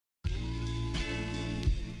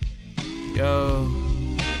Yo.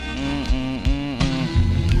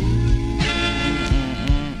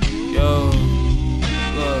 Yo.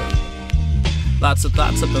 Look. Lots of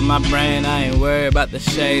thoughts up in my brain, I ain't worried about the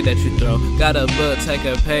shade that you throw. Got a book, take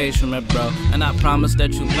a page from it, bro. And I promise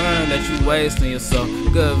that you learn, that you wasting your soul.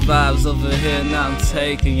 Good vibes over here, now I'm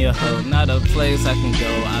taking your hoe. Not a place I can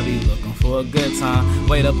go, I be looking for a good time.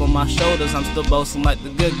 Weight up on my shoulders, I'm still boasting like the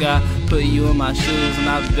good guy. Put you in my shoes and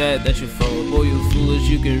I bet that you fold. Boy, you foolish,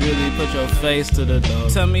 you can really put your face to the door.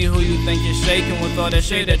 Tell me who you think you're shaking with all that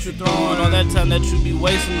shade that you throwing. All that time that you be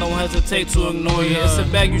wasting, don't hesitate to ignore you. It's a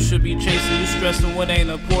bag you should be chasing, you stressing what ain't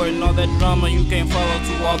important. All that drama you can't follow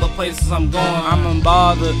to all the places I'm going. I'm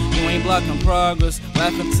unbothered, you ain't blocking progress.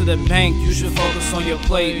 Laughing to the bank, you should focus on your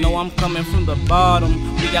plate. No, I'm coming from the bottom,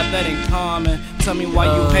 we got that in common. Tell me why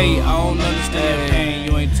you hate, I don't understand your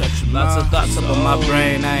pain. You ain't touching lots of thoughts up on my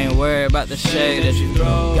brain, I ain't worried about the shade that you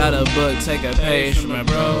throw. Got a book, take a page from it,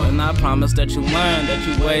 bro. And I promise that you learn, that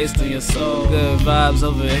you wasting your soul. Good vibes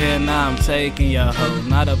over here, now I'm taking your hoe.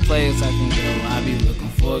 Not a place I can go, I be looking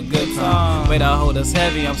for a good time. Wait, I hold us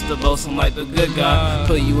heavy, I'm still boasting like the good guy.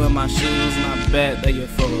 Put you in my shoes and I bet that you're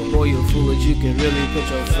full. Boy, you foolish, you can really put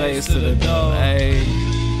your face to the door. Hey.